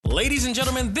Ladies and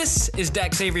gentlemen, this is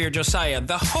Dak Xavier Josiah,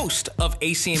 the host of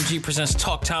ACMG Presents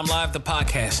Talk Time Live, the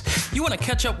podcast. You want to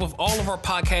catch up with all of our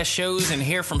podcast shows and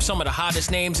hear from some of the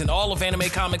hottest names in all of anime,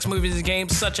 comics, movies, and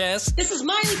games, such as... This is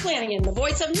Miley Flanagan, the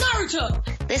voice of Naruto.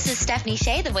 This is Stephanie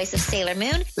Shea, the voice of Sailor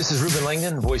Moon. This is Ruben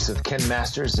Langdon, voice of Ken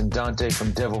Masters and Dante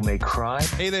from Devil May Cry.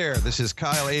 Hey there, this is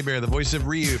Kyle Hebert, the voice of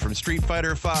Ryu from Street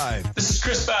Fighter V. This is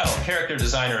Chris Battle, character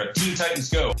designer of Teen Titans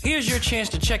Go. Here's your chance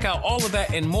to check out all of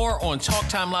that and more on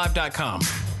TalkTimeLive.com.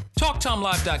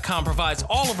 TalkTimeLive.com provides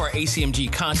all of our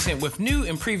ACMG content with new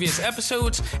and previous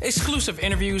episodes, exclusive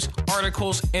interviews,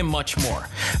 articles, and much more.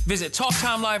 Visit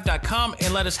TalkTimeLive.com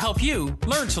and let us help you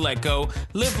learn to let go,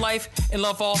 live life, and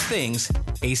love all things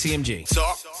ACMG.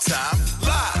 Talk Time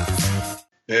Live.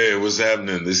 Hey, what's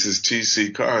happening? This is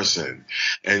TC Carson,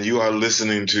 and you are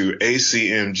listening to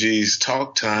ACMG's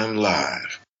Talk Time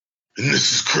Live. And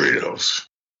this is Kratos.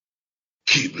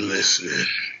 Keep listening.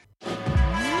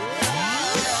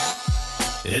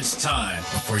 It's time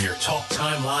for your Talk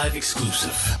Time Live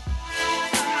exclusive.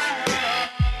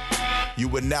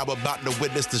 You are now about to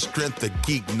witness the strength of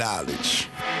geek knowledge.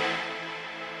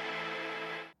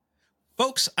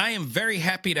 Folks, I am very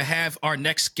happy to have our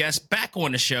next guest back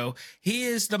on the show. He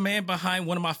is the man behind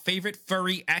one of my favorite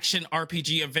furry action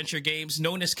RPG adventure games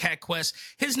known as Cat Quest.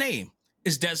 His name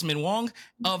is Desmond Wong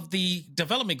of the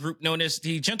development group known as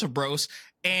the Gentle Bros,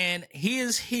 and he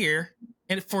is here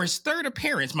and for his third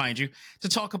appearance, mind you, to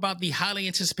talk about the highly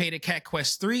anticipated Cat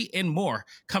Quest 3 and more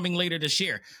coming later this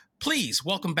year. Please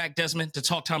welcome back Desmond to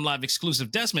Talk Time Live exclusive.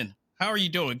 Desmond, how are you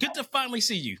doing? Good to finally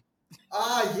see you.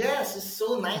 Yes, it's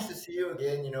so nice to see you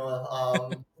again.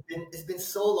 It's been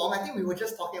so long. I think we were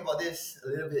just talking about this a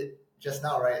little bit just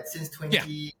now, right? Since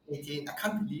 2018. I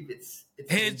can't believe it's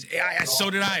so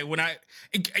did I.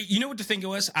 You know what the thing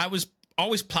was? I was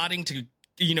always plotting to,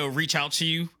 reach out to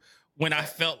you when I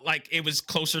felt like it was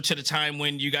closer to the time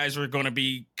when you guys were going to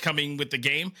be coming with the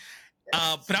game.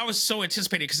 Yes. But I was so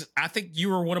anticipated because I think you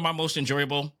were one of my most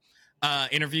enjoyable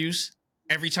interviews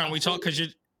every time we talk, because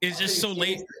it's just so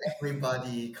late.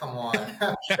 Everybody, come on.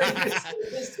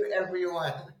 This to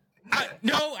everyone.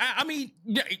 I mean,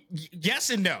 yes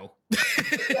and no.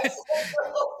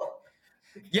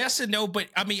 Yes and no, but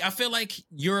I mean, I feel like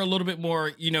you're a little bit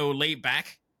more, laid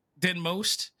back than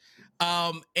most.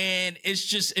 And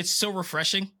it's so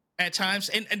refreshing at times,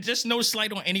 and just no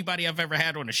slight on anybody I've ever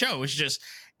had on the show. It's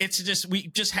just we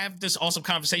just have this awesome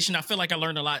conversation. I feel like I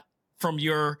learned a lot from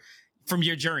your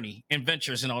journey and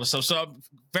ventures and all this stuff. So I'm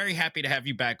very happy to have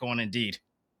you back on indeed.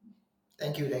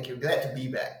 Thank you. Glad to be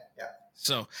back. Yeah.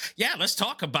 So yeah, let's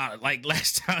talk about it. Like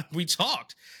last time we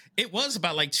talked, it was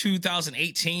about like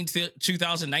 2018 to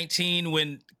 2019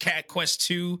 when Cat Quest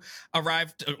 2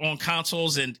 arrived on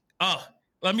consoles, and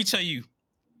let me tell you,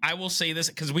 I will say this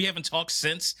because we haven't talked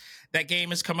since that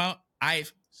game has come out.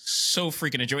 I've so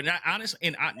freaking enjoyed it.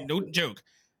 And no joke,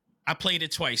 I played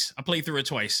it twice. I played through it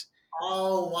twice.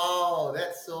 Oh, wow.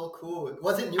 That's so cool.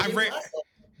 Was it New Game Plus?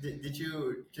 Did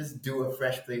you just do a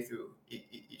fresh playthrough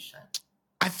each time?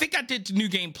 I think I did New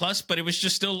Game Plus, but it was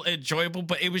just still enjoyable.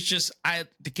 But it was just,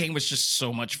 the game was just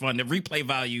so much fun. The replay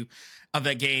value of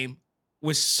that game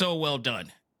was so well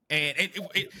done. And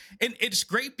it's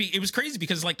great. It was crazy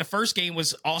because like the first game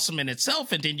was awesome in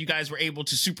itself, and then you guys were able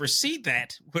to supersede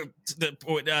that with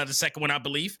the second one, I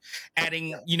believe,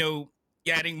 adding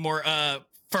more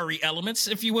furry elements,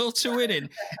 if you will, to it, and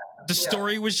the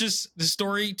story was the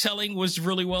storytelling was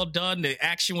really well done. The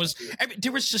action was,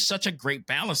 there was just such a great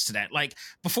balance to that. Like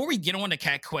before we get on to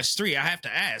Cat Quest 3, I have to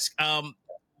ask,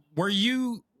 were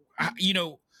you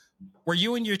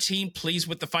and your team pleased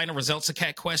with the final results of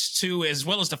Cat Quest 2 as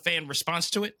well as the fan response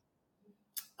to it?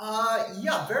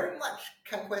 Yeah, very much.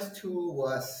 Cat Quest 2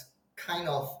 was kind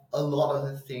of a lot of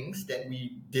the things that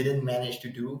we didn't manage to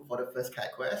do for the first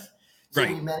Cat Quest. So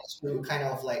we managed to kind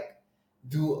of like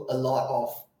do a lot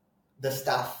of the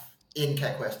stuff in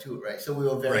Cat Quest 2, right? So we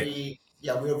were very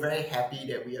happy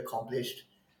that we accomplished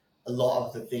a lot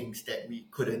of the things that we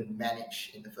couldn't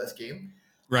manage in the first game.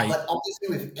 Right. But obviously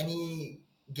with any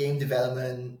game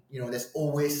development, there's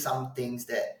always some things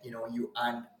that, you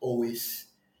aren't always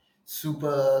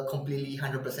super completely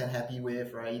 100% happy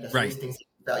with, right? There's always things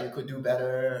that you could do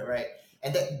better, right?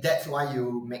 And that's why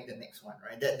you make the next one,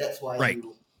 right? That's why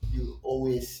you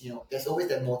always, there's always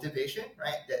that motivation,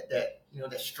 right?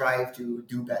 That strive to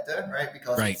do better, right?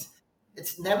 Because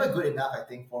it's never good enough, I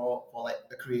think, for like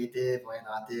a creative or an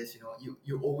artist.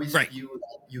 You always feel like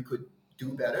you could do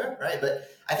better, right? But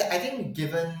I think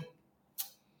given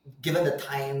the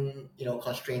time,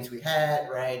 constraints we had,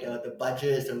 right? The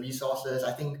budgets, the resources,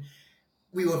 I think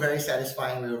we were very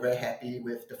satisfying. We were very happy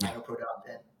with the final product,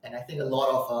 and I think a lot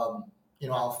of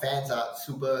our fans are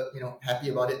super, happy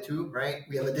about it too, right?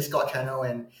 We have a Discord channel,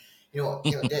 and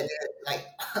they're like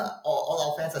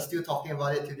all our fans are still talking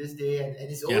about it to this day, and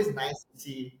it's always nice to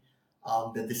see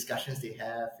the discussions they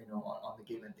have, on the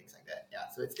game and things like that. Yeah,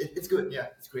 so it's good. Yeah,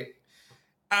 it's great.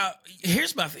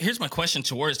 Here's my question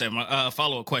towards that. My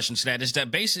follow-up question to that is that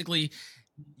basically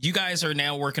you guys are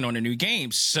now working on a new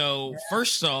game. So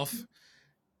first off,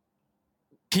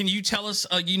 can you tell us,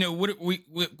 what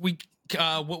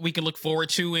we can look forward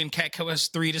to in Cat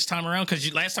Quest 3 this time around?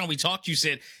 Because last time we talked, you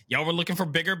said y'all were looking for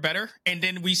bigger, better, and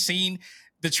then we seen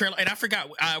the trailer. And I forgot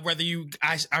whether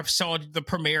I saw the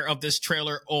premiere of this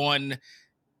trailer on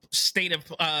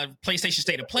PlayStation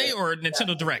State of Play or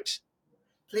Nintendo Direct.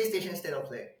 PlayStation State of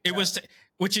Play. It was,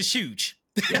 which is huge,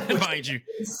 mind you.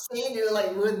 Insane. You know,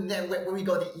 like when we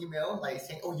got the email, like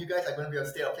saying, "Oh, you guys are going to be on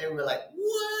State of Play," we were like,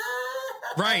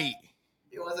 "What?" Right.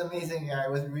 It was amazing. Yeah,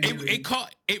 it was really.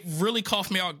 It really caught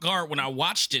me off guard when I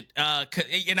watched it.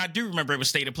 And I do remember it was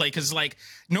State of Play because, like,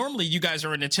 normally you guys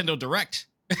are a Nintendo Direct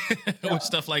with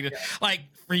stuff like that. Yeah. Like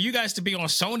for you guys to be on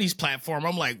Sony's platform,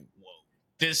 I'm like, whoa,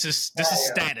 this is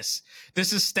status.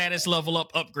 This is status level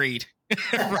up upgrade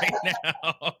right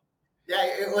now. Yeah,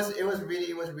 it was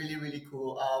really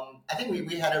cool. I think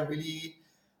we had a really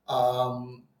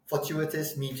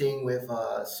fortuitous meeting with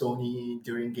Sony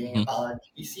during game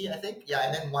GDC, I think. Yeah,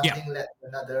 and then one thing led to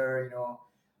another.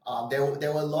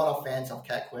 There were a lot of fans of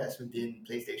Cat Quest within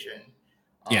PlayStation.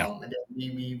 And then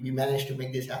we managed to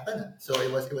make this happen. So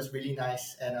it was really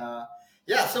nice. And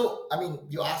so I mean,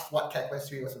 you asked what Cat Quest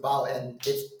 3 was about, and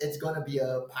it's gonna be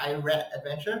a pirate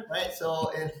adventure, right? So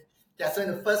in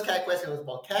the first Cat Quest, it was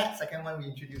about cats. Second one, we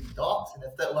introduced dogs, and the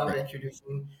third one, we're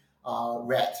introducing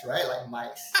rats, right? Like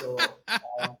mice. So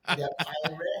they're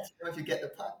pirates, if you get the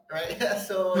pun, right?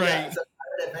 So it's a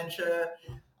pirate adventure.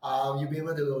 You'll be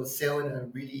able to sail in a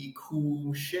really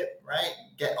cool ship, right?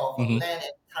 Get off of land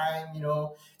anytime,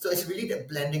 So it's really the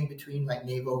blending between like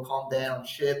naval combat on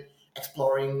ship,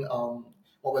 exploring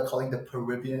what we're calling the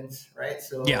Peribians, right?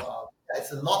 So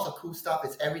it's a lot of cool stuff.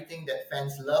 It's everything that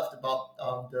fans loved about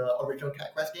the original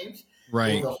Cat Quest games.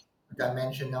 Right. The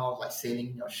dimension now of like sailing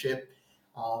in your ship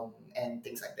and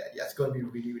things like that. Yeah, it's going to be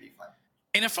really, really fun.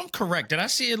 And if I'm correct, did I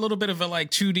see a little bit of a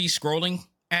like 2D scrolling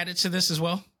added to this as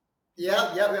well?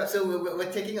 Yeah. So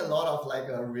we're taking a lot of like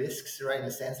risks, right? In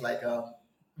a sense, like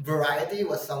variety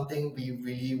was something we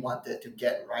really wanted to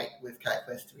get right with Cat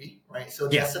Quest 3, right? So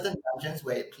there are certain dungeons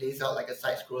where it plays out like a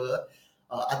side scroller.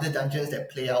 Other dungeons that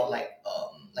play out like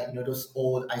those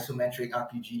old isometric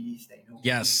RPGs that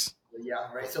Yes.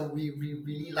 Yeah, right. So we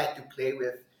really like to play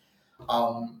with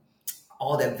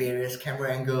all the various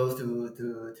camera angles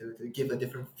to give a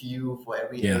different view for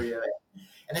every area.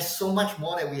 And there's so much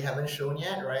more that we haven't shown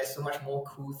yet, right? So much more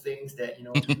cool things that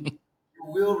you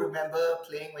will remember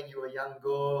playing when you were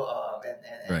younger,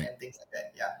 and things like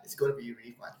that. Yeah, it's going to be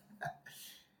really fun.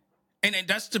 And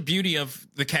that's the beauty of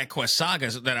the Cat Quest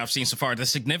sagas that I've seen so far. The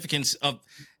significance of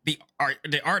the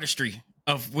artistry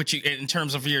of which you, in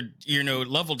terms of your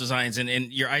level designs and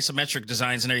your isometric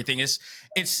designs and everything,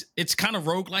 it's kind of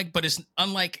roguelike, but it's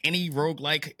unlike any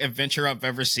roguelike adventure I've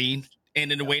ever seen.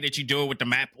 And in the way that you do it with the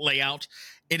map layout,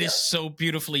 it is so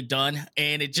beautifully done,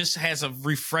 and it just has a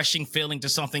refreshing feeling to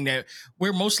something that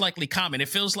we're most likely common. It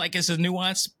feels like it's a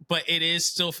nuance, but it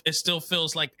still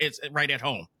feels like it's right at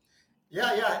home.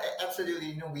 Yeah,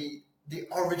 absolutely. The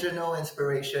original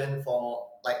inspiration for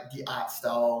like the art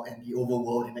style and the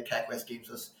overworld in the Cat Quest games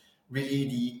was really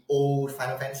the old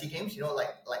Final Fantasy games. Like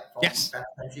from Final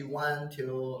Fantasy 1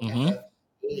 till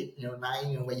 8,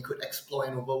 9, where you could explore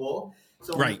an overworld.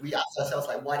 So we asked ourselves,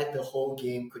 like, what if the whole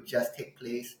game could just take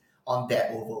place on that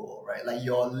overworld, right? Like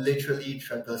you're literally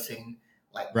traversing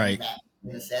like the map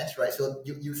in a sense, right? So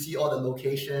you see all the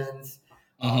locations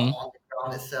on the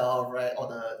ground itself, right? All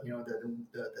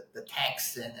the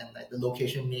text and like the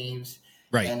location names,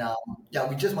 right? And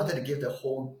we just wanted to give the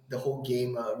whole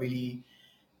game a really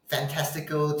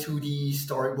fantastical 2D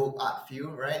storybook art feel,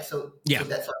 right? So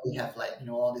that's why we have like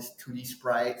all these 2D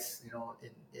sprites, in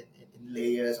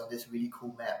layers on this really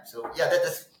cool map. So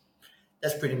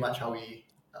that's pretty much how we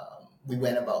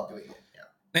went about doing it.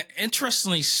 Now,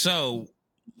 interestingly, so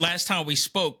last time we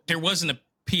spoke, there wasn't a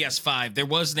PS5, there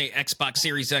wasn't a Xbox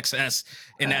Series XS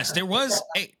and S. There was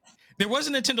a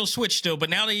Nintendo Switch still, but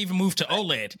now they even moved to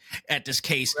OLED at this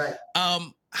case.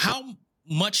 How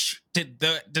much did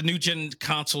the new gen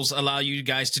consoles allow you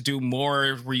guys to do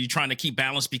more? Were you trying to keep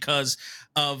balance because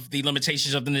of the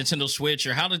limitations of the Nintendo Switch,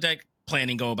 or how did that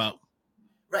planning go about?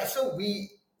 Right, so we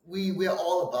we are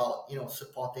all about, you know,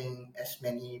 supporting as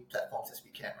many platforms as we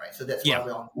can, right? So that's why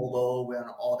we're on mobile, we're on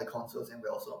all the consoles, and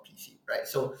we're also on PC, right?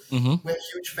 So we're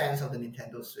huge fans of the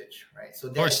Nintendo Switch, right? So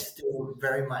that is still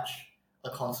very much a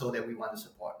console that we want to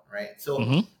support, right?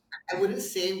 So I wouldn't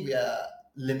say we are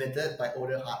limited by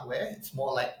older hardware. It's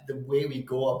more like the way we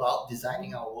go about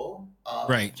designing our world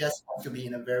just have to be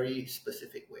in a very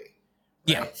specific way,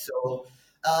 right? So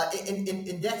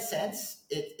in that sense,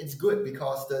 it's good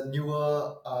because the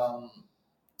newer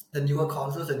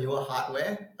consoles, the newer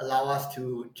hardware allow us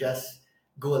to just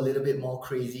go a little bit more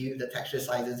crazy with the texture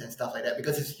sizes and stuff like that,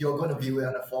 because you're going to view it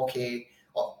on a 4K,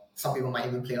 or some people might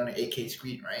even play on an 8K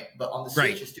screen, right? But on the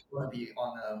Switch, it's still going to be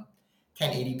on a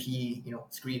 1080p, you know,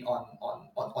 screen on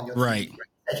your TV. Right?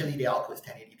 Actually, the output is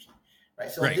 1080p,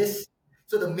 right? So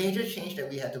so the major change that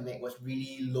we had to make was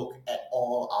really look at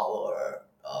all our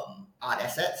art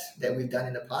assets that we've done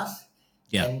in the past,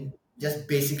 and just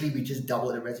basically we just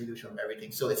double the resolution of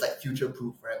everything. So it's like future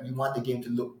proof, right? We want the game to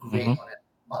look great on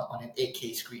an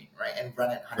 8K screen, right, and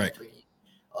run at 120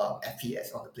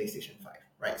 FPS on the PlayStation 5,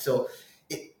 right? So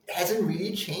it hasn't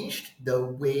really changed the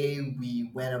way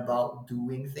we went about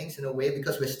doing things in a way,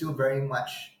 because we're still very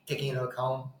much taking into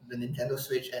account the Nintendo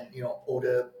Switch and, you know,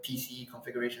 older PC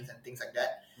configurations and things like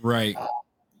that. Right.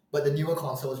 But the newer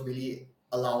consoles really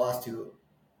allow us to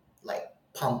like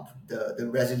pump the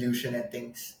resolution and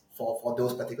things for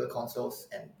those particular consoles,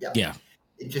 and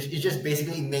it just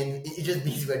basically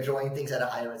means we're drawing things at a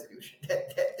higher resolution.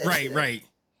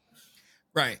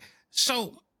 Right.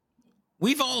 So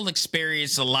we've all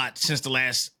experienced a lot since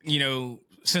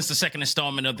since the second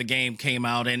installment of the game came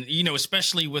out, and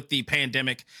especially with the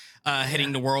pandemic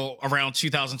hitting the world around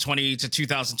 2020 to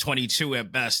 2022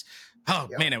 at best. Oh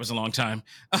man, that was a long time.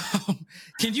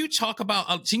 Can you talk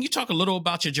a little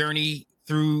about your journey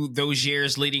through those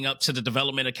years leading up to the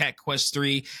development of Cat Quest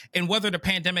 3, and whether the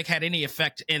pandemic had any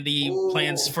effect in the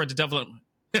plans for the development?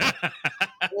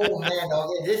 Oh man,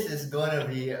 okay, this is going to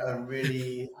be a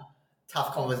really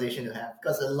tough conversation to have,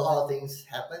 because a lot of things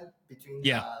happened between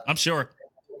I'm sure,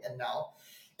 and now.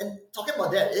 And talking about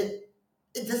that,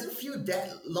 it doesn't feel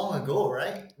that long ago,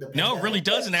 right? No, it really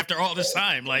doesn't after all this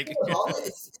time. Like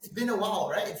it's been a while,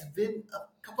 right? It's been a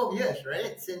couple of years,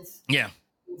 right? Since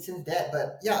that,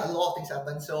 but a lot of things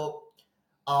happened. So,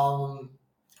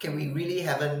 we really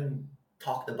haven't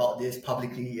talked about this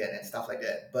publicly and stuff like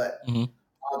that. But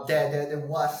there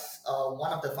was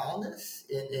one of the founders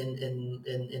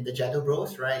in the Gentle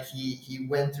Bros, right? He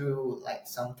went through like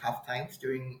some tough times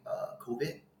during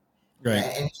COVID.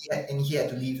 Right. And he had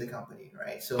to leave the company,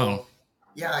 right? So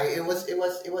it was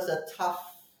a tough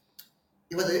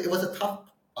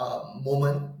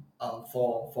moment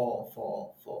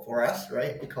for us,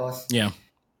 right? Because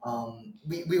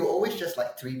we were always just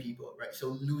like three people, right?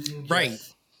 So losing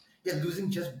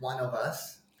just one of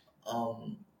us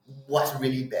was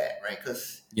really bad, right?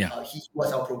 Because he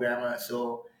was our programmer,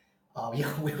 so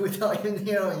without even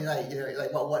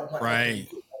like what right.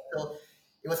 So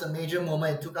it was a major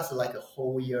moment. It took us like a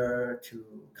whole year to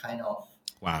kind of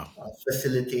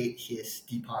facilitate his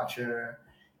departure,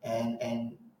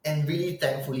 and really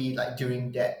thankfully, like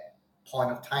during that point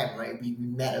of time, right, we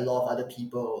met a lot of other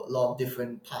people, a lot of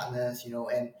different partners,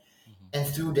 and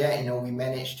through that, we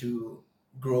managed to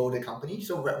grow the company.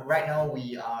 So right now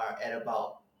we are at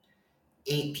about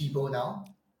 8 people now.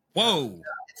 Whoa!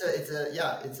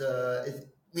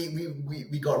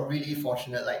 We got really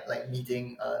fortunate, like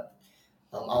meeting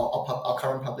our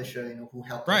current publisher, who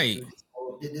helped us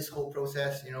did this whole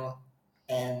process,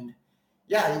 and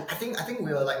I think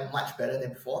we were like much better than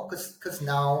before, because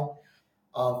now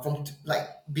from like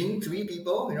being 3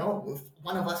 people, if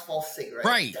one of us falls sick,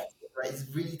 right? That's it, right? It's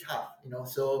really tough,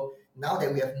 So now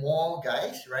that we have more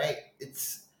guys, right?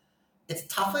 It's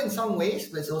tougher in some ways,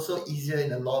 but it's also easier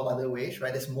in a lot of other ways,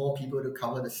 right? There's more people to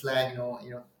cover the slack,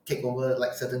 take over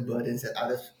like certain burdens that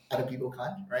other people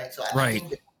can't, right? So I think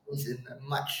that it's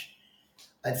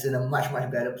in a much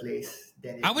better place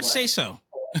than it I would say so.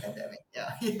 Pandemic.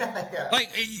 Yeah. Like,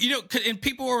 and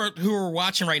people who are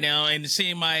watching right now and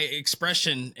seeing my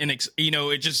expression and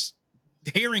it just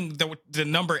hearing the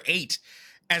number 8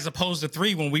 as opposed to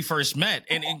 3 when we first met,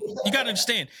 and you got to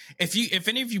understand, if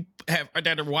any of you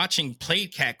that are watching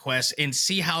played Cat Quest and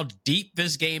see how deep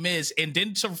this game is, and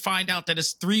then to find out that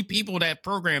it's 3 people that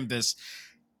programmed this,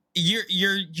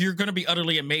 you're going to be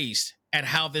utterly amazed at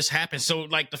how this happened. So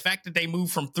like the fact that they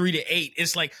moved from 3 to 8,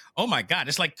 it's like, oh my God,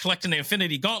 it's like collecting the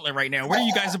Infinity Gauntlet right now. What are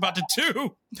you guys about to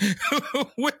do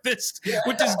with this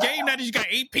game? Now that you got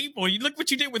 8 people, you look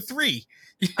what you did with 3.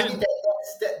 I mean,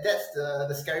 that's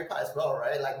the scary part as well,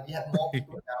 right? Like we have more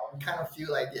people now. We kind of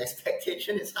feel like the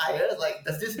expectation is higher. Like,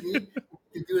 does this mean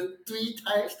to do 3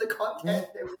 times the content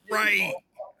that we did Right. before,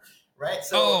 right?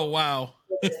 So Oh wow.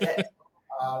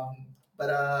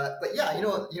 but yeah,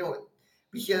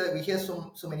 we hear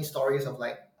so many stories of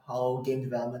like how game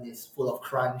development is full of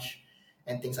crunch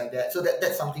and things like that. So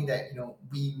that's something that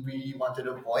we really wanted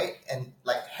to avoid, and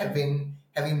like having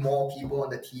more people on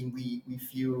the team, we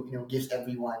feel gives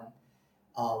everyone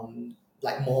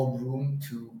like more room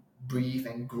to breathe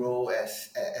and grow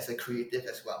as a creative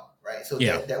as well, right? So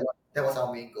Yeah. that was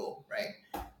our main goal, right?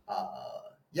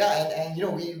 Yeah, and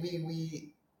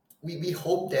we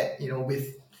hope that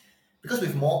with because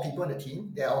with more people in the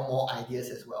team, there are more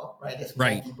ideas as well, right? There's more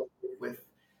Right. people with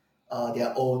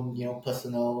their own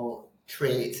personal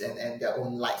traits and their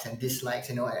own likes and dislikes,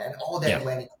 and all that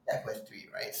went into that Quest 3,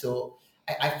 right? So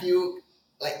I feel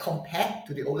like compared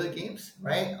to the older games,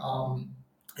 right?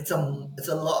 It's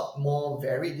a lot more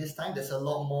varied this time. There's a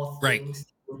lot more Right. things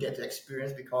you get to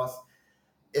experience because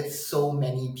it's so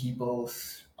many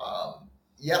people's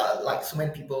like so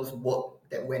many people's work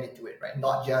that went into it, right?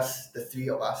 Not just the 3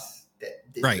 of us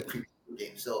that did the previous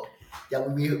game. So yeah,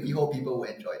 we hope people will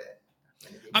enjoy that.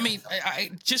 I mean,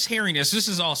 I just hearing this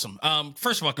is awesome.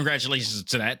 First of all, congratulations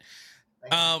to that.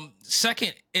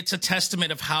 Second, it's a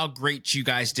testament of how great you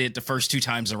guys did the first 2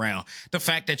 times around. The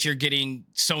fact that you're getting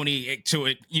Sony to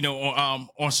it, on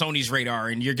Sony's radar,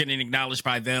 and you're getting acknowledged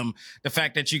by them. The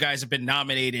fact that you guys have been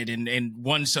nominated and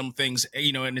won some things,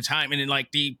 in the time, and then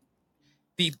like the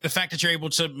fact that you're able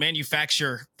to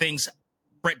manufacture things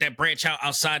that branch out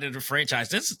outside of the franchise.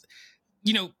 This,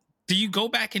 do you go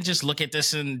back and just look at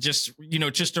this and just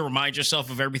to remind yourself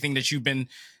of everything that you've been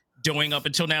doing up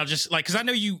until now? Just like, because I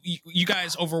know you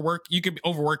guys overwork. You could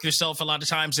overwork yourself a lot of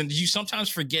times, and you sometimes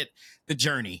forget the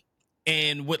journey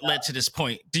and what led to this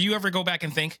point. Do you ever go back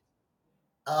and think?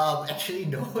 Actually,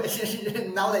 no.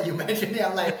 Now that you mention it,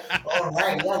 I'm like, all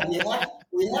right, yeah,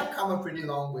 we have come a pretty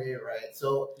long way, right?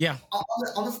 So yeah,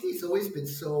 honestly, it's always been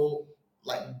so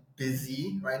like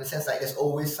busy, right? In the sense like there's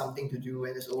always something to do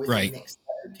and there's always the next step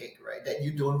to take, right? That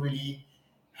you don't really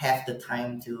have the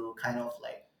time to kind of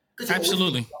like, because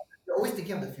absolutely, you're always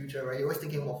thinking of the future, right? You're always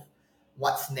thinking of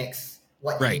what's next,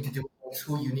 what you need to do next,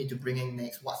 who you need to bring in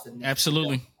next, what's the next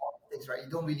absolutely things, right? You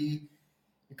don't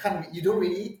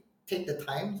really take the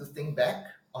time to think back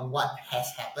on what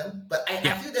has happened. But I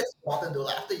feel that's important though.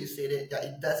 Like after you said it, that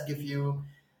it does give you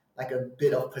like a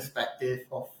bit of perspective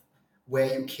of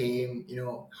where you came,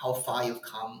 how far you've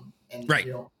come, and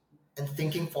and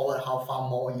thinking forward how far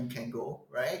more you can go,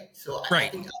 right? So I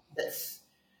think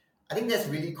that's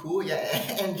really cool. Yeah,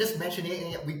 and just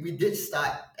mentioning it, we did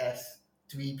start as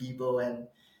 3 people, and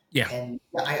I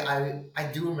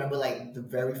do remember like the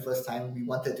very first time we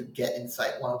wanted to get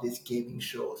inside one of these gaming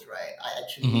shows, right? I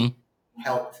actually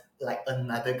helped like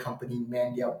another company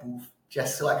man their booth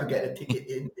just so I could get a ticket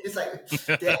in. It's like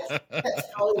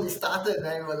that's how we started,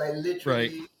 man. We were like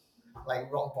literally like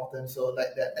rock bottom. So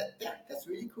like that's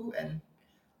really cool. And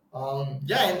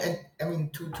and I mean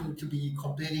to be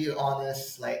completely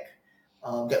honest, like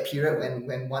that period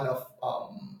when one of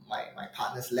my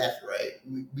partners left, right?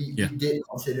 We did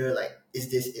consider like, is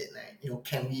this it? Like,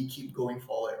 can we keep going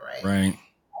forward, right? Right.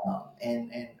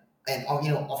 And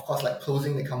of course, like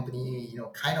closing the company,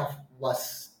 kind of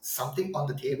was something on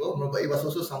the table, but it was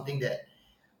also something that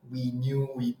we knew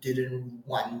we didn't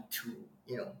want to,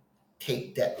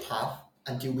 take that path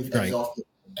until we've exhausted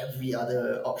every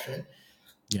other option.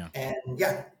 Yeah. And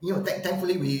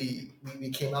thankfully we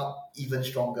came out even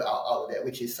stronger out of that,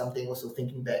 which is something also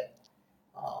thinking back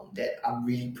that I'm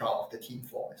really proud of the team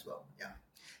for as well. Yeah.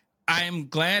 I am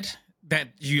glad that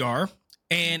you are,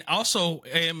 and also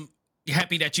am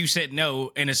happy that you said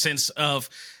no, in a sense of,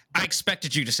 I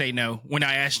expected you to say no when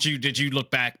I asked you, did you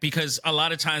look back? Because a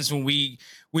lot of times when we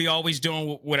always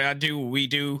doing what I do, what we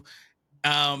do,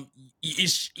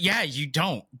 you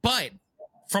don't. But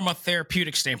from a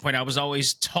therapeutic standpoint, I was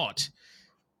always taught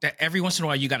that every once in a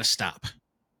while you got to stop,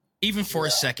 even for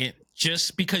a second,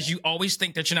 just because you always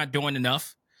think that you're not doing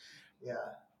enough. Yeah.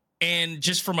 And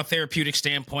just from a therapeutic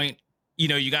standpoint,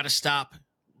 you got to stop,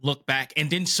 look back, and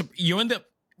then you end up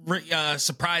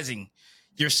surprising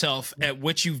yourself at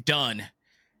what you've done,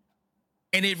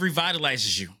 and it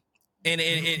revitalizes you, and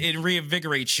it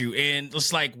reinvigorates you, and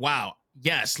it's like, wow,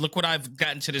 yes, look what I've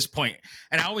gotten to this point.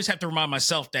 And I always have to remind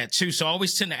myself that too. So I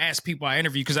always tend to ask people I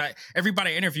interview, because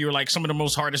everybody I interview are like some of the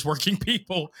most hardest working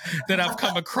people that I've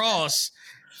come across.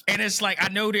 And it's like, I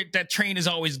know that train is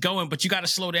always going, but you got to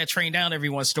slow that train down every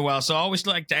once in a while. So I always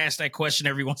like to ask that question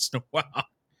every once in a while.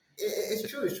 It's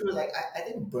true. Like I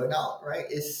think burnout, right,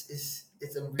 is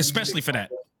a really especially for that,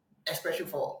 especially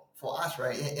for us,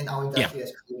 right, in our industry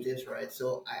as creatives, right.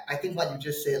 So I think what you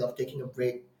just said of taking a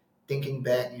break thinking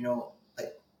back,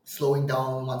 like slowing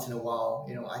down once in a while,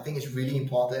 I think it's really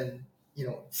important,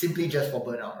 simply just for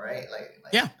burnout, right? Like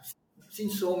Yeah. I've seen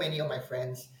so many of my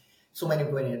friends, so many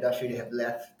people in the industry, they have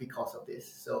left because of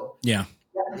this. So Yeah.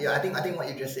 yeah, I think what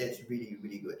you just said is really,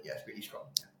 really good. Yeah, it's really strong.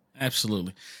 Yeah.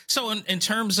 Absolutely. So in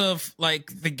terms of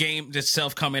like the game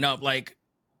itself coming up, like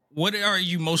what are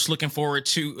you most looking forward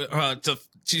to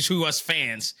us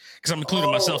fans? Because I'm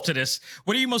including myself to this.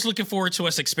 What are you most looking forward to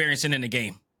us experiencing in the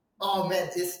game? Oh man,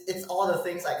 it's all the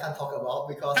things I can't talk about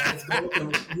because it's going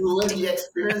to ruin the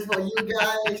experience for you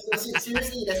guys. So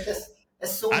seriously, there's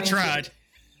so many. I tried.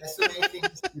 There's so many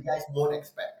things you guys won't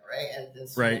expect, right? And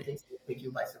there's so many things that take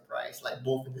you by surprise, like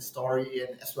both in the story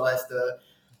and as well as the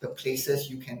places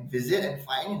you can visit and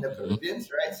find in the Peruvians,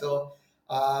 right? So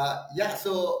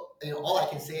so all I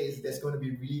can say is there's going to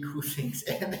be really cool things,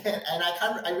 and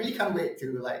I really can't wait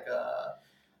to like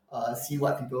see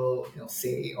what people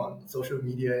say on social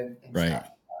media and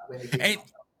stuff when they get and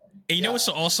you know what's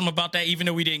so awesome about that? Even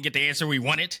though we didn't get the answer we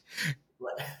wanted,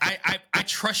 I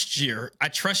trust your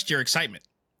excitement.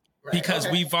 Right, because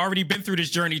we've already been through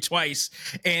this journey twice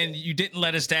and you didn't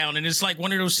let us down. And it's like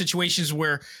one of those situations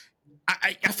where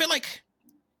I feel like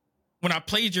when I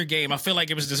played your game, I feel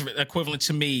like it was just equivalent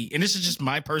to me. And this is just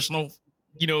my personal,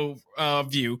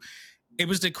 view. It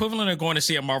was the equivalent of going to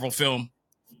see a Marvel film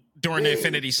during the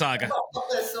Infinity Saga. Oh,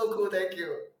 that's so cool. Thank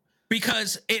you.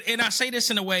 Because, and I say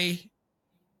this in a way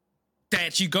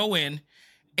that you go in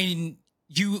and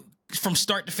you, from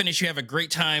start to finish, you have a great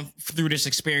time through this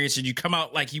experience and you come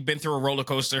out like you've been through a roller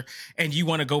coaster and you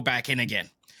want to go back in again.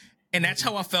 And that's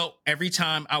how I felt every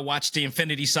time I watched the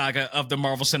Infinity Saga of the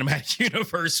Marvel Cinematic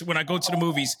Universe. When I go to the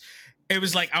movies, it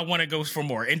was like, I want to go for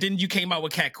more. And then you came out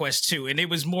with Cat Quest 2 and it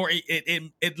was more,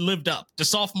 it lived up. The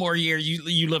sophomore year,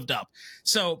 you lived up.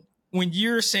 So when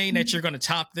you're saying that you're going to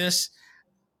top this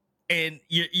and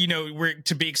we're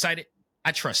to be excited,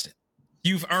 I trust it.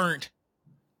 You've earned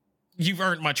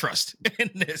my trust in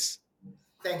this.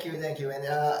 Thank you. And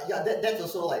that's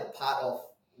also like part of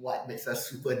what makes us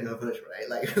super nervous, right?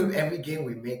 Like every game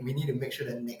we make, we need to make sure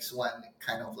the next one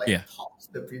kind of like tops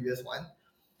the previous one.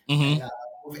 Mm-hmm. And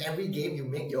with every game you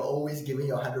make, you're always giving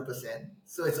your 100%.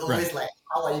 So it's always like,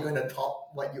 how are you going to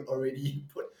top what you already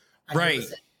put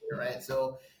 100% in, right?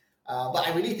 So, but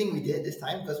I really think we did this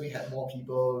time because we had more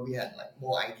people, we had like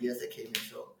more ideas that came in.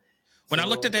 So when I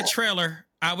looked at that trailer,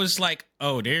 I was like,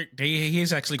 "Oh,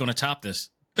 he's actually going to top this."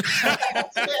 We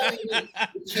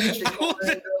changed the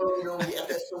corridor, we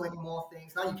added so many more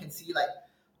things. Now you can see like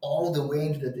all the way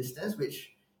into the distance,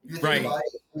 which if you think about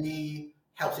it, really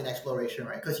helps in exploration,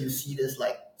 right? Because you see this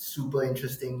like super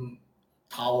interesting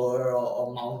tower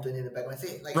or mountain in the background.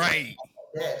 Say like,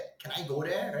 there, can I go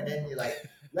there? And then you're like,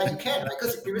 yeah, you can, right?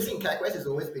 Because previously in Cat Quest, it's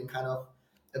always been kind of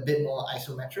a bit more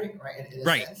isometric, right? In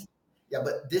a sense. Yeah,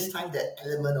 but this time that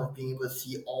element of being able to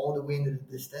see all the way into the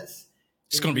distance,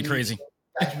 it's going to be crazy.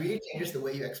 That really changes the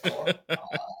way you explore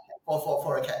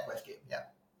for a Cat Quest game. Yeah.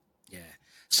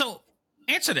 So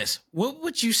answer this. What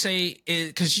would you say is,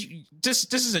 because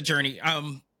this is a journey.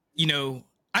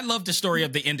 I love the story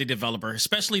of the indie developer,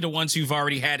 especially the ones who've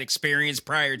already had experience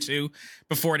prior to,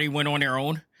 before they went on their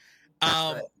own.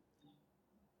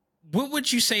 What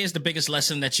would you say is the biggest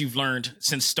lesson that you've learned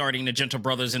since starting the Gentle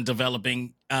Brothers and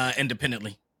developing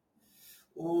independently?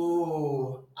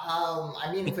 Ooh,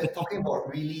 I mean, if we're talking about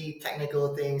really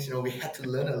technical things, we had to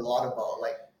learn a lot about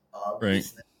like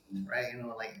business, right?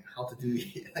 Like how to do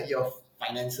your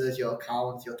finances, your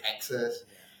accounts, your taxes.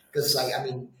 Because like, I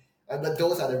mean, but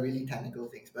those are the really technical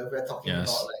things. But if we're talking about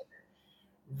like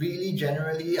really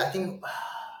generally, I think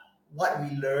what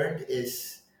we learned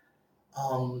is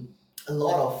a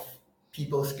lot of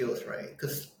people skills, right?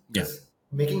 Because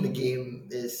making the game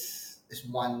is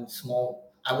one small.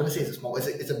 I wouldn't say it's a small.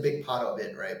 It's a big part of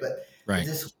it, right? But there's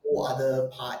this whole other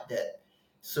part that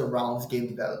surrounds game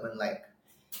development, like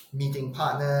meeting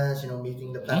partners,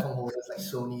 meeting the platform holders like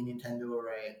Sony, Nintendo,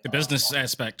 right? The business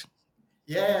aspect.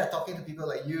 Yeah, talking to people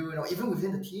like you, even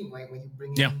within the team, right? When you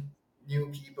bring in new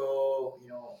people,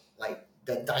 like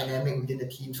the dynamic within the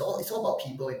team. So it's all about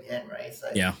people in the end, right? It's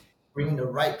like bringing the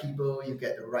right people, you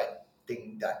get the right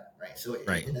thing done, right? So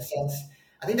in a sense,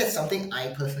 I think that's something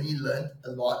I personally learned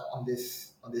a lot on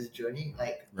this journey.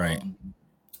 Like,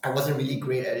 I wasn't really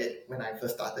great at it when I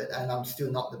first started, and I'm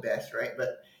still not the best, right?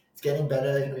 But it's getting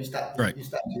better. You start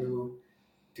to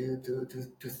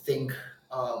think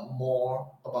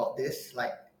more about this.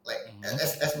 Like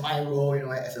as my role,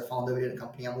 as a founder within the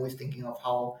company, I'm always thinking of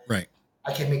how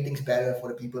I can make things better for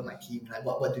the people in my team. Like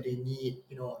what do they need,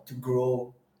 to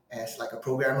grow as like a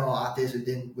programmer or artist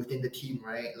within the team,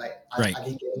 right? Like are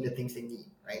they getting the things they need,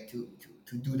 right,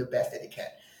 to do the best that they can?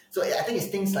 So I think it's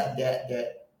things like that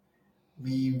that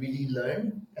we really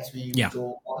learn as we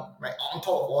go on, right? On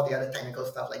top of all the other technical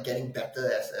stuff, like getting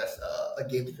better as a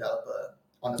game developer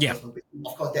on a personal basis.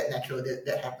 Of course,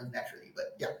 that happens naturally.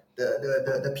 But yeah,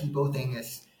 the people thing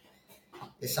is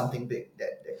something big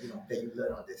that you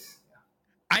learn on this. Yeah.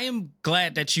 I am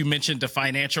glad that you mentioned the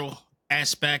financial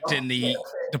aspect and the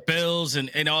bills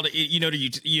and all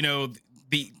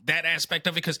the that aspect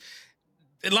of it, because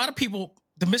a lot of people,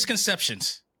 the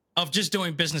misconceptions of just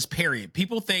doing business, period.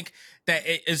 People think that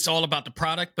it's all about the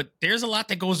product, but there's a lot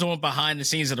that goes on behind the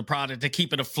scenes of the product to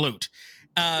keep it afloat.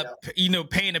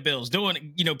 Paying the bills,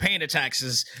 paying the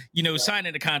taxes,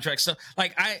 signing the contracts. So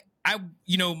like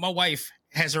my wife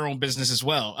has her own business as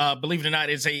well. Believe it or not,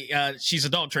 she's a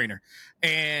dog trainer,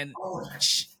 and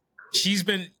she's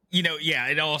been,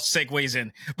 it all segues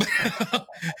in,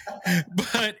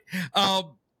 but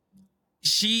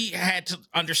she had to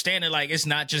understand it. Like, it's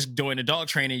not just doing the dog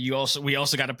training. We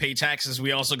also got to pay taxes.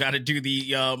 We also got to do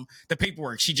the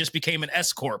paperwork. She just became an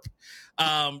S corp. We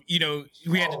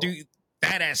had to do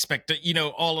that aspect,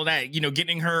 all of that,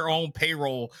 getting her own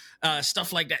payroll,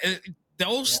 stuff like that.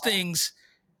 Those things,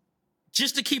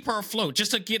 just to keep her afloat,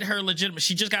 just to get her legitimate.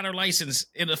 She just got her license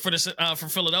for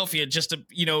Philadelphia, just to,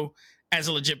 as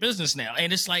a legit business now.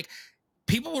 And it's like,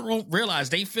 people don't realize,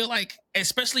 they feel like,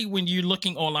 especially when you're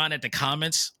looking online at the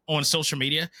comments on social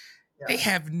media, they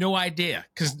have no idea,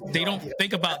 because they don't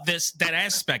think about that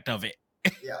aspect of it.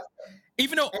 Yeah.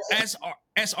 Even though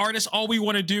as artists, all we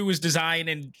want to do is design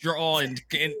and draw and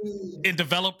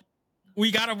develop,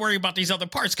 we got to worry about these other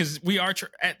parts, because we are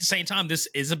at the same time, this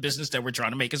is a business that we're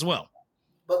trying to make as well.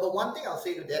 But one thing I'll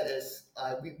say to that is,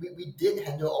 we did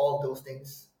handle all of those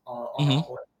things on our own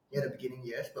in the beginning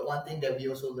years. But one thing that we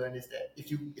also learned is that if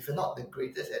you're not the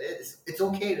greatest at it, it's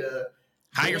okay to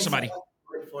hire somebody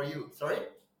for you. Sorry?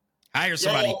 Hire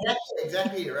somebody. Yeah,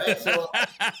 exactly, right? So,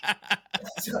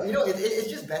 it's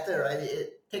just better, right?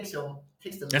 It takes the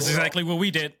That's exactly what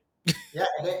we did. Yeah,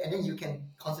 and then you can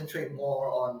concentrate more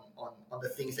on the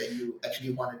things that you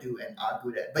actually want to do and are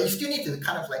good at. But you still need to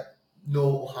kind of like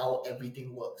know how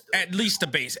everything works, though. At least the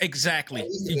base, exactly. At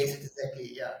least the base,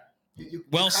 exactly, yeah.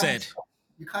 Well said.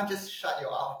 You can't just shut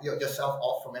yourself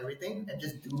off from everything and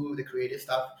just do the creative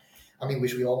stuff. I mean,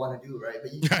 which we all want to do, right?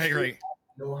 But you right.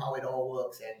 know how it all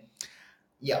works, and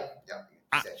yeah.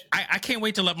 I can't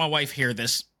wait to let my wife hear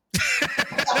this.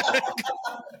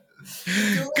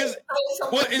 Because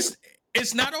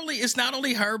it's not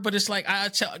only her, but it's like I'm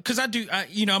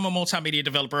a multimedia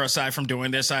developer. Aside from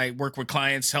doing this, I work with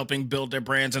clients helping build their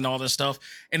brands and all this stuff.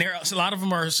 And a lot of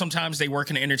them are, sometimes they work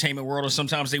in the entertainment world, or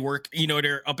sometimes they work,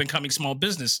 they're up and coming small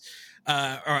business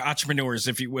or entrepreneurs,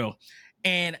 if you will.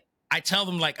 And I tell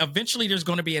them, like, eventually there's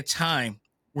going to be a time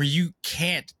where you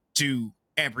can't do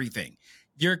everything.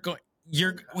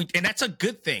 And that's a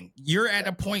good thing. You're at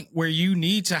a point where you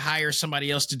need to hire somebody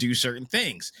else to do certain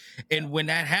things. And when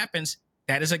that happens,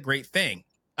 that is a great thing.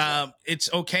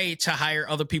 It's okay to hire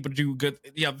other people to do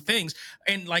the other things.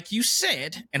 And like you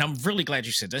said, and I'm really glad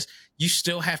you said this, you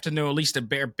still have to know at least the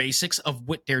bare basics of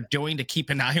what they're doing to keep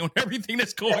an eye on everything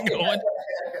that's going on.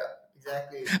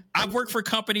 Exactly. I've worked for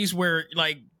companies where,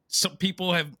 like, some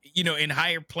people have, in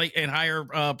higher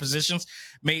positions,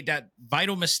 made that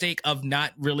vital mistake of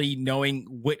not really knowing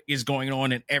what is going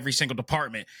on in every single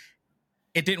department.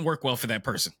 It didn't work well for that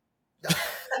person. I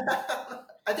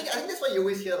think that's why you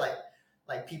always hear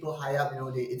like people high up.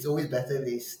 It's always better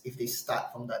if they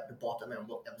start from the bottom and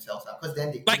work themselves up, because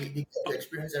then they get to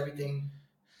experience everything.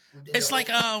 It's like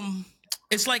in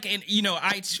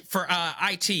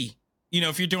IT.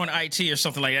 If you're doing IT or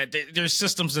something like that, there's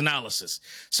systems analysis.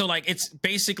 So, like, it's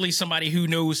basically somebody who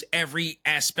knows every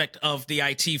aspect of the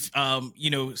IT,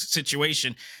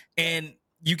 situation, and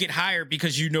you get hired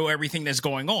because you know everything that's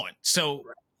going on. So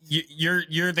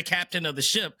you're the captain of the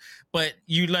ship, but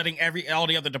you letting all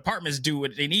the other departments do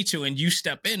what they need to, and you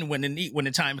step in when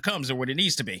the time comes or when it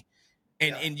needs to be,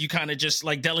 and you kind of just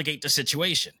like delegate the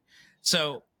situation.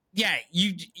 So. Yeah,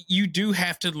 you do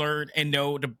have to learn and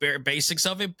know the bare basics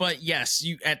of it, but yes,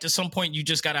 at some point you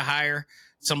just got to hire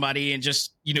somebody and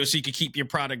just so you can keep your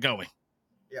product going.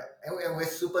 Yeah, and we're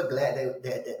super glad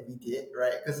that we did,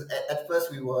 right? Because at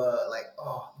first we were like,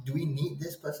 oh, do we need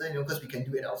this person? Because we can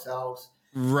do it ourselves,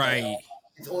 right?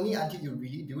 It's only until you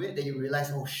really do it that you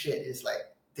realize, oh shit, it's like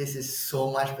this is so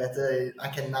much better. I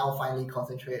can now finally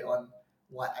concentrate on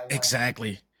what I want.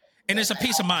 Exactly, and it's a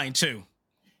peace of mind too.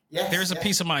 Yes, there's a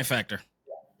peace of mind factor.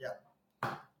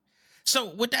 Yeah.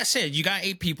 So with that said, you got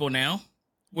 8 people now,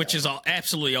 which is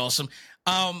absolutely awesome.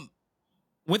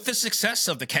 With the success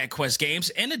of the Cat Quest games,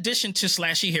 in addition to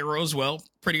Slashy Hero as well,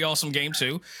 pretty awesome game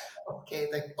too. Okay,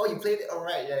 oh, you played it? All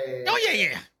right, yeah. Oh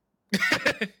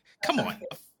yeah. Come on,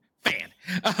 fan.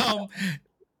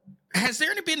 Has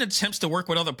there been attempts to work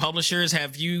with other publishers?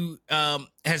 Have you?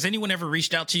 Has anyone ever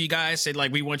reached out to you guys, said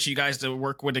like, we want you guys to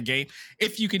work with a game?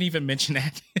 If you can even mention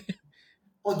that.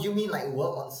 Oh, you mean like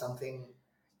work on something?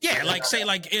 Yeah, like say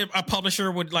like if a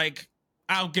publisher would like.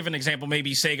 I'll give an example.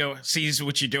 Maybe Sega sees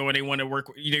what you do and they want to work.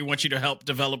 They want you to help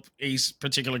develop a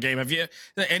particular game. Have you?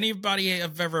 Anybody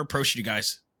have ever approached you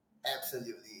guys?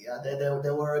 Absolutely. Yeah,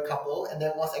 there were a couple, and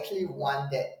there was actually one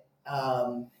that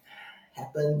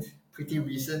happened pretty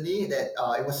recently. That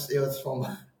it was from.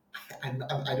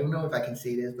 I don't know if I can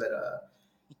say this, but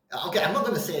okay, I'm not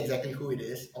going to say exactly who it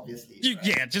is. Obviously, right?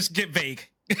 Yeah, just get vague.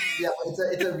 Yeah, but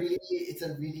it's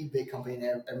a really big company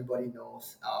that everybody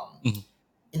knows.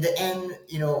 In the end,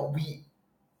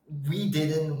 we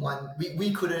didn't want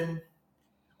we couldn't,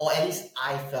 or at least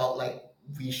I felt like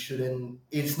we shouldn't.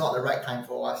 It's not the right time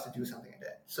for us to do something like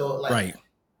that. So like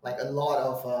a lot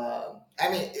of I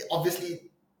mean,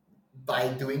 obviously by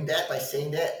doing that, by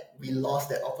saying that, we lost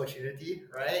that opportunity,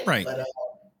 right? Right.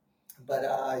 But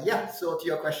yeah. So to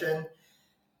your question.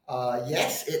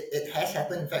 Yes, it has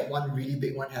happened. In fact, one really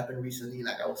big one happened recently,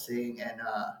 like I was saying. And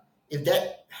if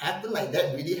that happened, like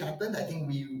that really happened, I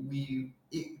think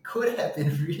it could have been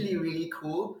really, really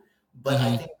cool. But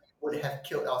I think we would have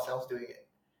killed ourselves doing it.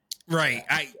 Right.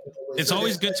 It's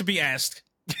always good to be asked.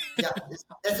 Yeah,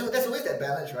 there's always that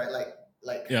balance, right?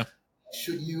 Like yeah.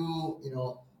 Should you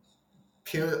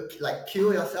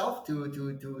kill yourself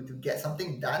to get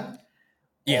something done?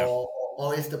 Yeah.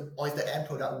 Or is the end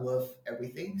product worth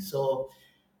everything? So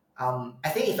I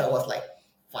think if I was like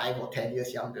 5 or 10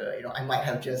 years younger, I might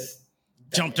have just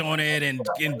jumped on it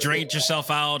and drained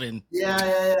yourself out and yeah.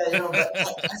 But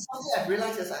something I've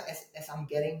realized is as I'm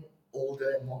getting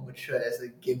older and more mature as a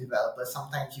game developer,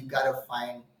 sometimes you gotta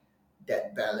find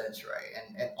that balance, right?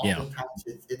 And oftentimes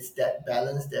it's that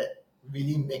balance that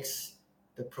really makes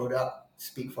the product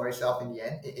speak for itself in the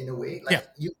end, in a way. Like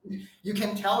you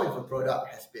can tell if a product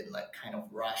has been like kind of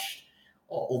rushed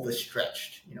or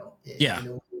overstretched, in a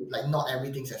way. Like not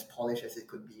everything's as polished as it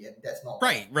could be, and that's not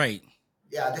right.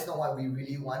 Yeah, that's not what we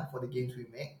really want for the games we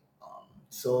make.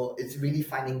 So it's really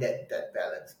finding that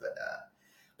balance.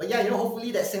 But yeah,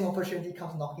 hopefully that same opportunity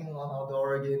comes knocking on our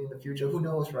door again in the future. Who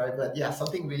knows, right? But yeah,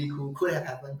 something really cool could have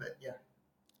happened. But yeah,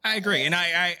 I agree, and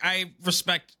I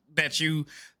respect that you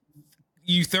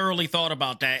thoroughly thought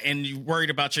about that and you worried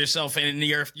about yourself and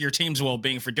your team's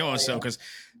well-being for doing so, because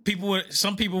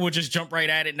some people would just jump right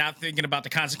at it, not thinking about the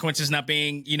consequences, not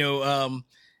being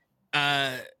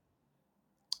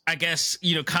I guess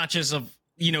conscious of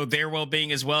their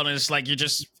well-being as well. And it's like you're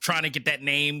just trying to get that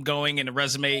name going and the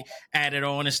resume added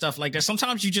on and stuff like that.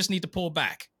 Sometimes you just need to pull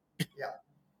back.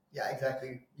 Yeah,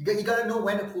 exactly. You got to know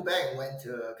when to pull back and when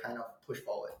to kind of push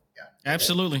forward. Yeah,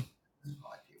 absolutely.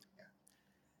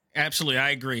 Absolutely,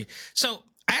 I agree. So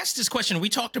I asked this question. We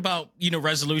talked about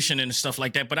resolution and stuff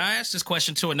like that, but I asked this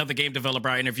question to another game developer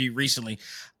I interviewed recently,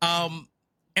 and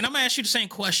I'm gonna ask you the same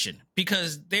question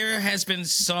because there's been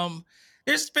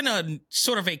a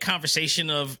sort of a conversation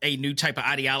of a new type of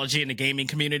ideology in the gaming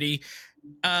community,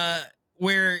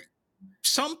 where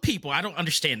some people, I don't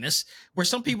understand this, where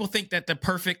some people think that the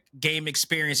perfect game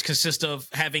experience consists of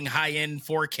having high-end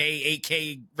 4K,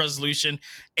 8K resolution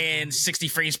and 60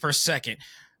 frames per second.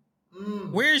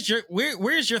 Where's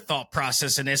your thought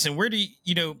process in this, and where do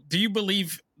you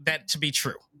believe that to be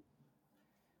true?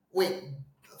 Wait,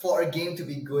 for a game to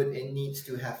be good, it needs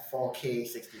to have 4K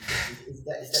 60 frames. Is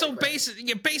that so?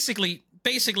 Basically,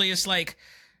 it's like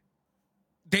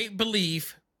they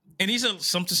believe, and these are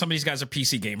some of these guys are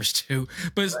PC gamers too,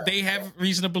 but they have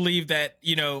reason to believe that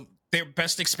their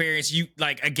best experience,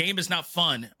 a game is not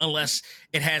fun unless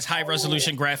it has high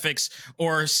resolution graphics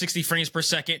or 60 frames per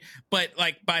second. But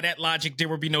like by that logic, there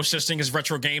will be no such thing as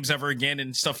retro games ever again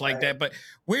and stuff like that. But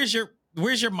where's your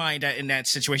mind at in that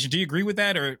situation? Do you agree with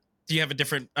that, or do you have a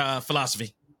different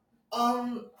philosophy?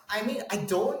 I mean, I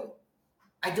don't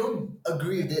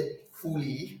agree with it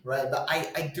fully, right? But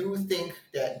I do think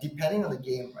that depending on the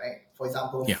game, right? For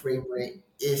example, frame rate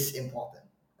is important,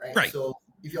 right? Right. So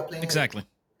if you're playing exactly.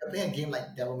 You're playing a game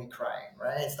like Devil May Cry,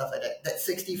 right? Stuff like that. That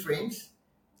 60 frames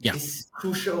is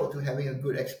crucial to having a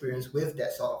good experience with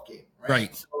that sort of game, right?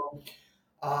 Right. So,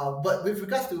 but with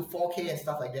regards to 4K and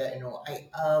stuff like that,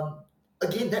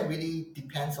 again, that really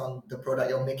depends on the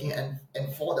product you're making and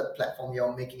for the platform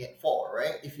you're making it for,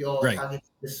 right? If you're targeting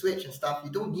the Switch and stuff, you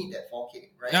don't need that 4K,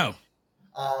 right? No.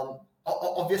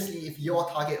 Obviously, if your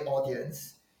target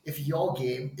audience, if your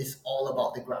game is all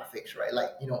about the graphics, right? Like,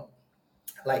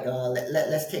 like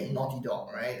let's take Naughty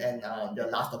Dog, right? And the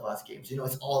Last of Us games.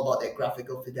 It's all about that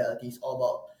graphical fidelity. It's all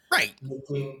about Right.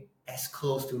 looking as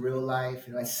close to real life,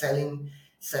 and selling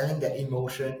that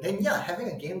emotion. And yeah, having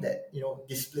a game that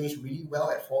displays really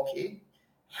well at 4K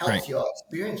helps Right. your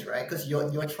experience, right? Because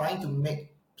you're trying to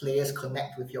make players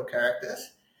connect with your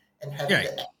characters, and having Right.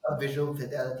 the extra visual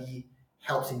fidelity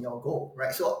helps in your goal,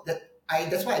 right? So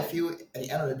that's why I feel at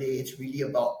the end of the day, it's really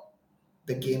about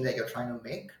the game that you're trying to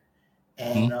make,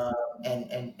 and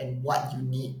and what you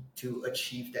need to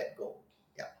achieve that goal.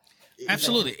 Yeah,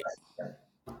 Absolutely.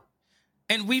 Yeah.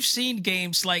 And we've seen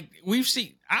games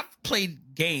I've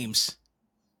played games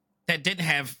that didn't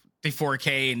have the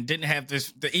 4K and didn't have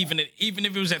even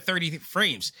if it was at 30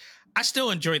 frames. I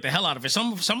still enjoyed the hell out of it.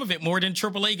 Some of it more than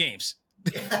AAA games.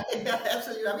 Yeah,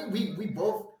 absolutely. I mean, we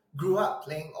both grew up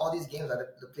playing all these games, like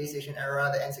the PlayStation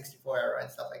era, the N64 era, and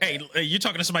stuff like that. Hey, you're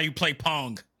talking to somebody who played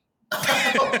Pong.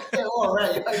 Okay, all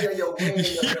right. You're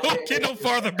You don't get no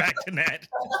farther back than that.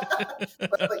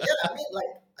 but yeah, I mean,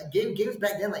 like games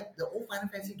back then, like the old Final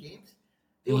Fantasy games,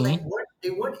 they were they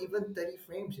weren't even 30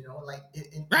 frames. Like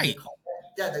in Right.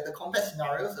 the combat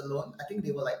scenarios alone, I think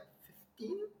they were like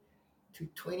 15 to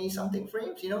 20 something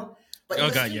frames. But Oh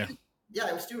god, yeah. Yeah,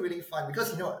 it was still really fun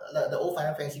because the old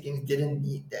Final Fantasy games didn't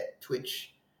need that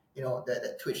Twitch,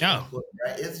 that Twitch input,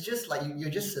 right? It's just like you're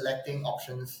just selecting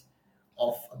options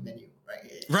off a menu,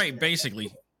 right? Right,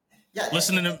 basically. Yeah,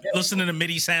 listening to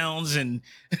MIDI sounds and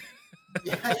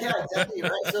yeah, exactly,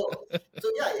 right. So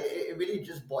yeah, it really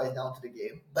just boils down to the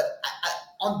game. But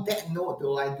on that note,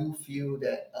 though, I do feel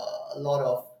that a lot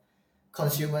of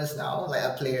consumers now,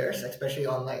 like players, especially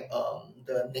on like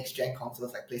the next gen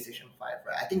consoles like PlayStation 5,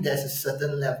 right? I think there's a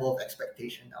certain level of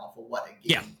expectation now for what a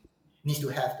game needs to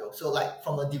have, though. So like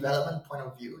from a development point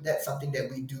of view, that's something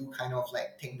that we do kind of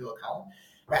like take into account,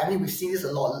 right? I mean, we've seen this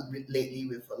a lot lately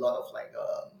with a lot of like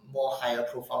more higher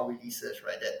profile releases,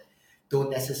 right? That don't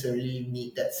necessarily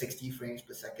meet that 60 frames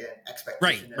per second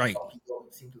expectation that some people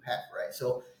seem to have, right?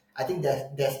 So I think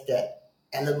that there's that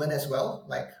element as well,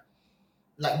 like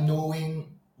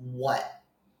knowing what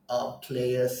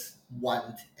players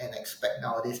want and expect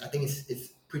nowadays. I think it's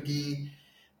pretty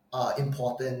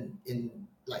important in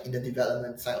the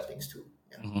development side of things too.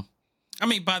 Yeah. Mm-hmm. I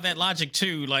mean, by that logic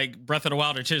too, like Breath of the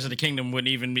Wild or Tears of the Kingdom wouldn't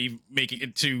even be making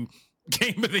it to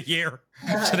Game of the Year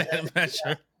to that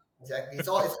measure. Yeah, exactly.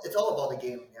 It's all about the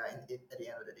game. Yeah, at the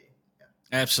end of the day. Yeah.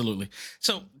 Absolutely.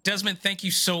 So, Desmond, thank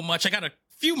you so much. I got a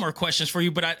few more questions for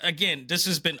you, but again, this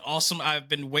has been awesome. I've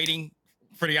been waiting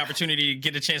for the opportunity to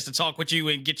get a chance to talk with you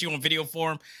and get you on video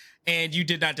form, and you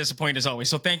did not disappoint as always.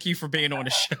 So, thank you for being on the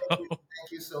show.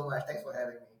 Thank you so much. Thanks for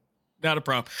having me. Not a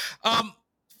problem.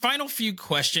 Final few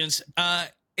questions.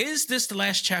 Is this the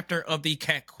last chapter of the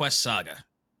Cat Quest saga?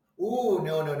 Ooh,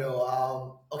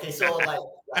 no. Okay, so like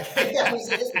I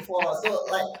said this before. So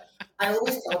like I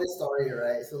always tell this story,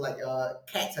 right? So like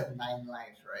cats have 9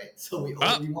 lives, right? So we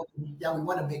want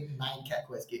to make 9 Cat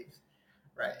Quest games,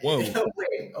 right? Whoa. In a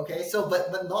way, okay. So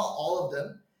but not all of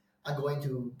them are going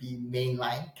to be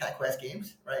mainline Cat Quest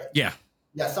games, right? Yeah.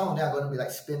 Yeah, some of them are going to be like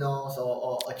spin-offs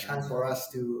or a chance for us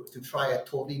to try a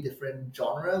totally different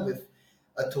genre with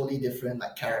a totally different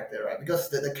like character, right? Because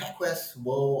the Cat Quest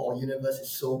world or universe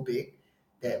is so big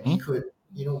that we could,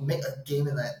 make a game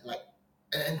in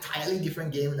an entirely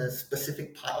different game in a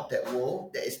specific part of that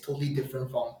world that is totally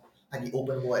different from like the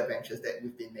open world adventures that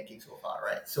we've been making so far,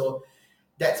 right? So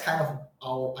that's kind of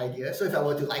our idea. So if I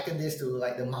were to liken this to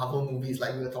like the Marvel movies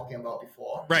like we were talking about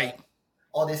before, right?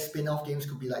 All these spin-off games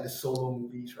could be like the solo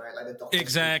movies, right? Like the Doctor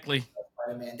exactly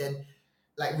Spider-Man. Then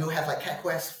like we'll have like Cat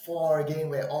Quest 4 again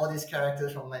where all these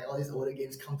characters from like all these older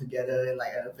games come together in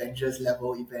like an Avengers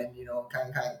level event,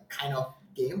 kind of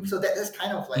game. So that's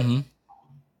kind of like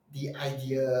the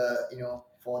idea,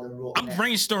 for the roadmap. I'm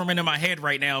brainstorming in my head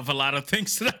right now of a lot of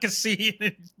things that I can see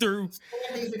through. So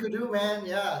many things you could do, man.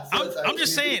 Yeah. So I'm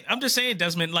just saying,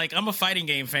 Desmond, like I'm a fighting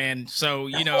game fan. So,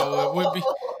 it would be,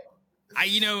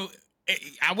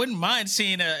 I wouldn't mind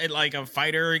seeing a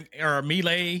fighter or a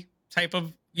melee type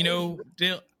of, deal.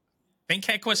 I think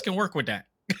Cat Quest can work with that.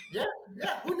 Yeah.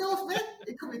 Who knows, man?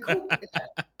 It could be cool.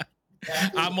 Yeah.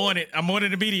 I'm on it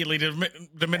immediately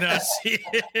the minute I see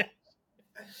it.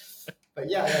 But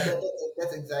yeah,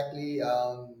 that's exactly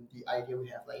the idea we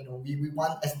have. Like, we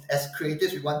want as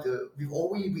creators, we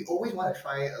always want to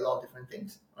try a lot of different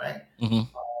things, right? Mm-hmm.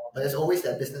 But there's always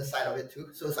that business side of it too.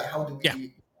 So it's like, how do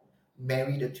we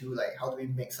marry the two? Like, how do we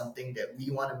make something that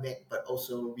we want to make, but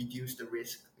also reduce the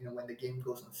risk? When the game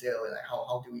goes on sale, and like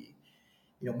how do we,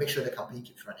 make sure the company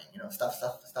keeps running? Stuff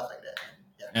like that.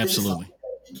 And, absolutely. This is something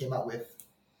that we came up with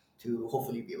to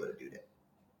hopefully be able to do that.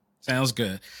 Sounds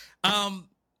good.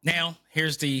 Now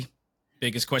here's the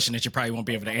biggest question that you probably won't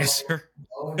be able to answer.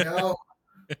 Oh no.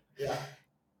 Yeah.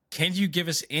 Can you give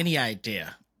us any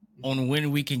idea on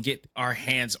when we can get our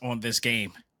hands on this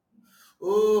game?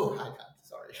 Oh, I can't.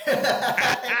 Sorry.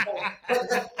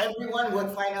 but everyone will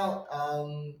find out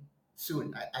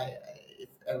soon. I if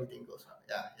everything goes well.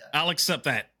 Yeah. I'll accept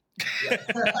that. Yeah.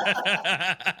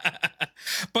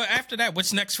 But after that,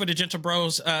 what's next for the Gentle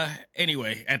Bros?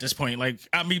 Anyway, at this point, like,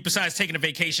 I mean, besides taking a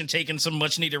vacation, taking some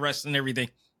much needed rest and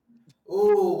everything.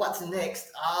 Oh, what's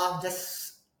next?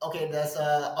 There's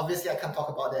obviously I can't talk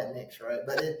about that next, right?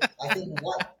 But I think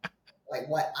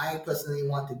what I personally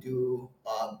want to do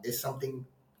is something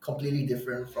completely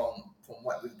different from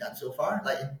what we've done so far.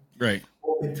 Like, right,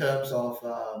 both in terms of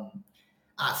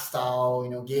art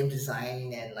style, game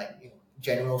design, and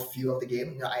general feel of the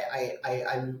game. I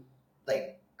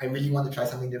really want to try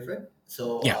something different.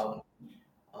 So yeah.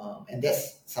 And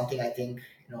that's something I think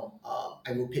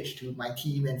I will pitch to my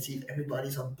team and see if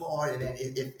everybody's on board, and then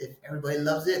if everybody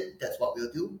loves it, that's what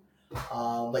we'll do.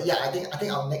 But yeah, I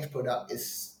think our next product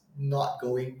is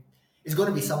going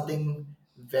to be something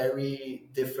very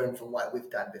different from what we've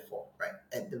done before, right?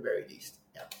 At the very least,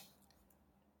 yeah.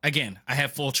 Again, I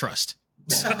have full trust.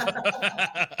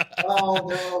 Oh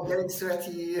no, getting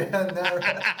sweaty. No.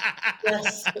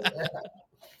 Yes.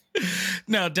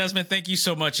 No, Desmond, thank you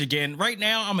so much again. Right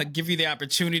now, I'm going to give you the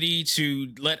opportunity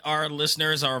to let our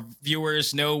listeners, our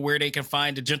viewers know where they can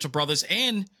find the Gentle Brothers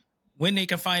and when they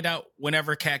can find out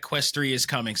whenever Cat Quest 3 is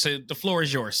coming. So the floor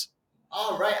is yours.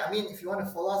 All right. I mean, if you want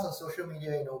to follow us on social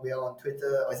media, we are on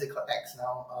Twitter, or is it called X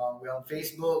now? We're on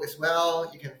Facebook as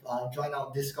well. You can join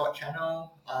our Discord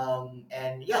channel.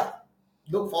 And yeah,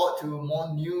 look forward to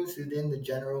more news within the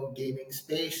general gaming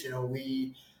space.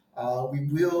 We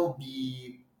will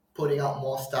be putting out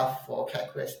more stuff for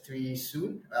Cat Quest 3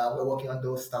 soon. We're working on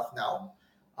those stuff now.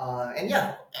 And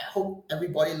yeah, I hope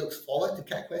everybody looks forward to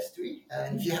Cat Quest 3.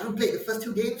 And if you haven't played the first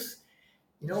two games,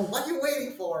 what are you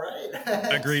waiting for, right?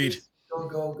 Agreed.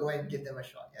 Go and give them a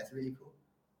shot. Yeah, it's really cool.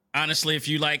 Honestly, if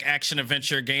you like action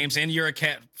adventure games and you're a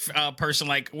cat person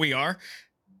like we are,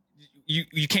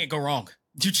 you can't go wrong.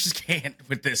 You just can't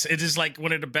with this. It is like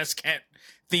one of the best cat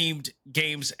themed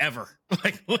games ever.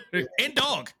 Like, and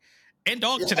dog. And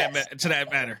dog, yes. to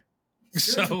that matter.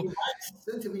 Soon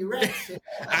to be Rex.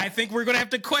 I think we're gonna have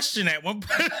to question that one.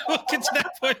 We'll get to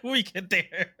that point when we get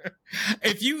there.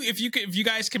 If you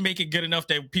guys can make it good enough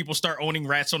that people start owning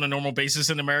rats on a normal basis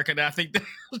in America, then I think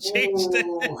that'll change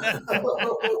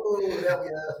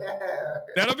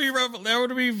that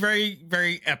would be very,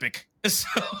 very epic. So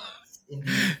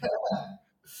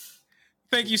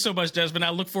thank you so much, Desmond. I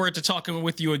look forward to talking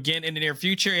with you again in the near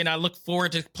future, and I look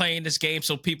forward to playing this game,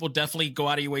 so people definitely go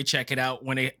out of your way, check it out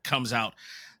when it comes out.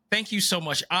 Thank you so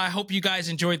much. I hope you guys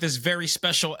enjoyed this very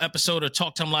special episode of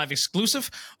Talk Time Live Exclusive.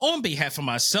 On behalf of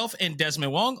myself and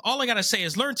Desmond Wong, all I got to say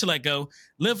is learn to let go,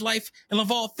 live life, and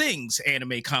love all things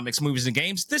anime, comics, movies, and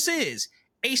games. This is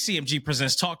ACMG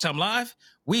Presents Talk Time Live.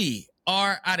 We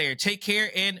are out of here. Take care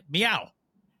and meow.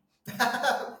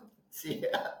 See ya.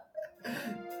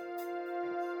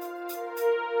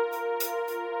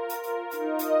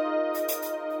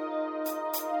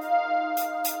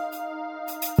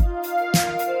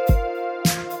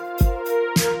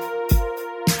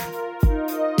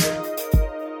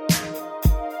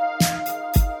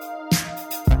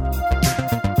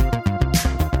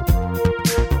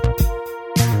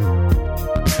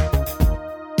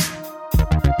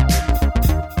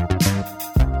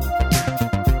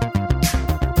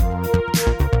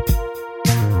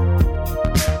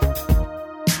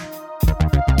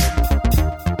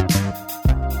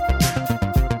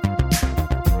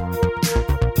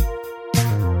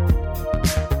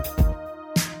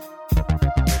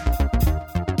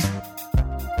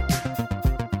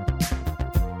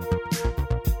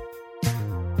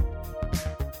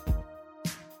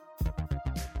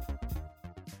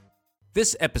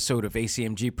 This episode of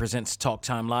ACMG Presents Talk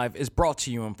Time Live is brought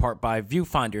to you in part by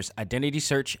Viewfinder's Identity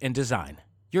Search and Design.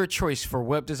 Your choice for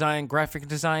web design, graphic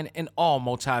design, and all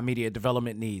multimedia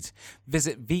development needs.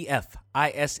 Visit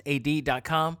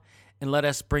VFISAD.com and let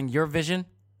us bring your vision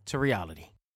to reality.